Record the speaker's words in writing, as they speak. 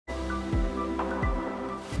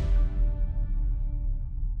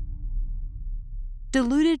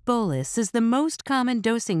Diluted bolus is the most common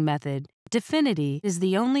dosing method. DEFINITY is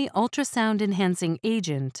the only ultrasound-enhancing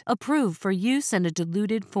agent approved for use in a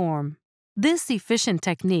diluted form. This efficient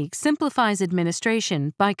technique simplifies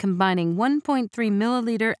administration by combining 1.3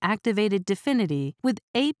 milliliter activated DEFINITY with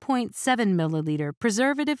 8.7 milliliter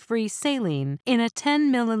preservative-free saline in a 10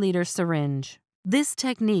 milliliter syringe. This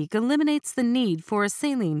technique eliminates the need for a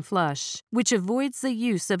saline flush, which avoids the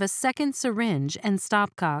use of a second syringe and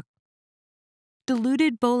stopcock.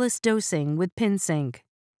 Diluted bolus dosing with PINSYNC.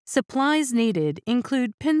 Supplies needed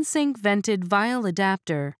include PINSYNC vented vial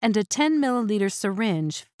adapter and a 10 milliliter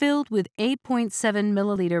syringe filled with 8.7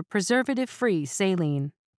 milliliter preservative-free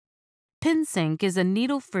saline. PINSYNC is a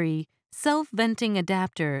needle-free, self-venting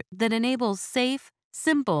adapter that enables safe,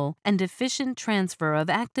 simple, and efficient transfer of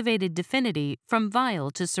activated DEFINITY from vial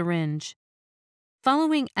to syringe.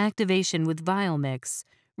 Following activation with vial mix,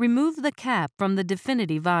 remove the cap from the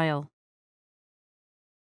DEFINITY vial.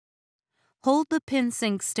 Hold the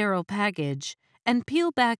PINSYNC sterile package and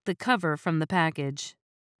peel back the cover from the package.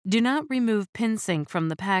 Do not remove PINSYNC from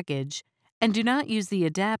the package, and do not use the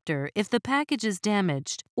adapter if the package is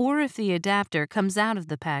damaged or if the adapter comes out of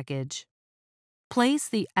the package. Place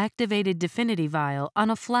the activated DEFINITY vial on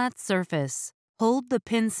a flat surface. Hold the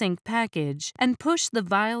PINSYNC package and push the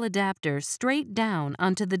vial adapter straight down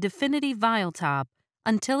onto the DEFINITY vial top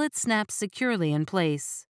until it snaps securely in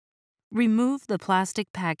place. Remove the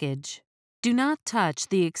plastic package. Do not touch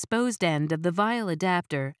the exposed end of the vial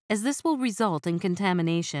adapter, as this will result in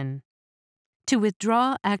contamination. To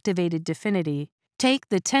withdraw activated DEFINITY, take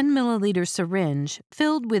the 10 milliliter syringe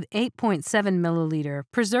filled with 8.7 milliliter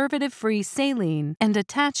preservative-free saline and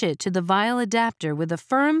attach it to the vial adapter with a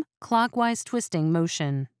firm, clockwise twisting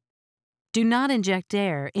motion. Do not inject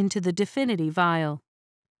air into the DEFINITY vial.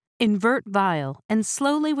 Invert vial and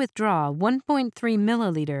slowly withdraw 1.3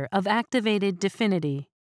 milliliter of activated DEFINITY.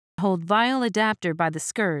 Hold vial adapter by the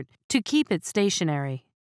skirt to keep it stationary.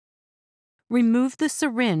 Remove the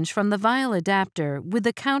syringe from the vial adapter with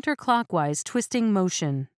a counterclockwise twisting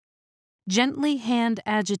motion. Gently hand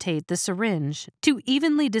agitate the syringe to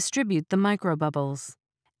evenly distribute the microbubbles.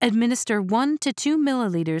 Administer 1 to 2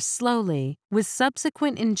 milliliters slowly with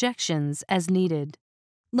subsequent injections as needed.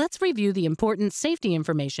 Let's review the important safety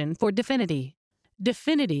information for DEFINITY.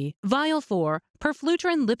 DEFINITY Vial 4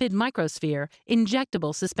 Perflutrin Lipid Microsphere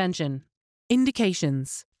Injectable Suspension.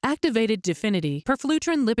 Indications: activated DEFINITY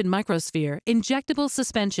Perflutrin Lipid Microsphere Injectable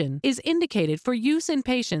Suspension is indicated for use in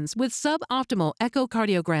patients with suboptimal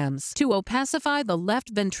echocardiograms to opacify the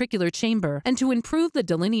left ventricular chamber and to improve the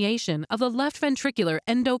delineation of the left ventricular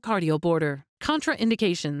endocardial border.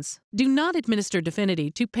 Contraindications: do not administer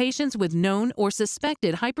DEFINITY to patients with known or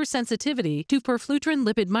suspected hypersensitivity to perflutrin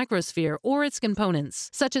lipid microsphere or its components,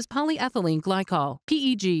 such as polyethylene glycol,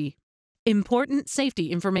 PEG. Important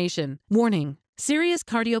safety information. Warning: serious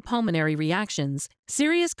cardiopulmonary reactions.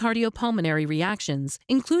 Serious cardiopulmonary reactions,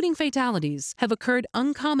 including fatalities, have occurred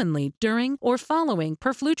uncommonly during or following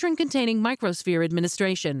perflutrin-containing microsphere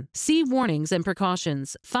administration. See Warnings and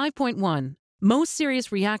Precautions 5.1. Most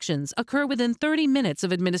serious reactions occur within 30 minutes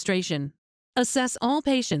of administration. Assess all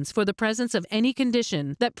patients for the presence of any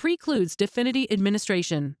condition that precludes DEFINITY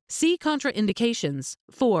administration. See Contraindications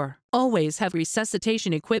 4. Always have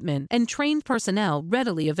resuscitation equipment and trained personnel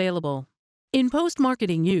readily available. In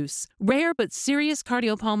post-marketing use, rare but serious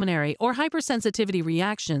cardiopulmonary or hypersensitivity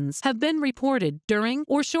reactions have been reported during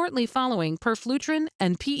or shortly following perflutrin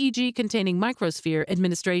and PEG-containing microsphere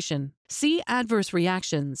administration. See Adverse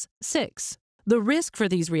Reactions 6. The risk for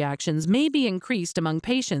these reactions may be increased among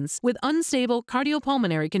patients with unstable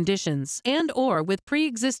cardiopulmonary conditions and/or with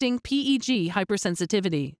pre-existing PEG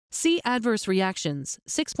hypersensitivity. See Adverse Reactions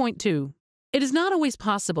 6.2. It is not always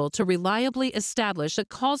possible to reliably establish a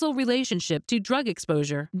causal relationship to drug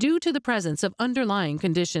exposure due to the presence of underlying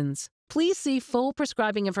conditions. Please see full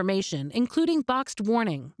prescribing information, including boxed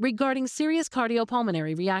warning, regarding serious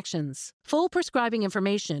cardiopulmonary reactions. Full prescribing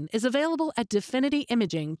information is available at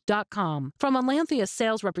DefinityImaging.com from a Lantheus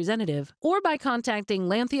sales representative or by contacting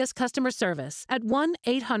Lantheus customer service at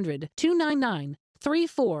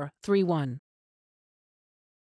 1-800-299-3431.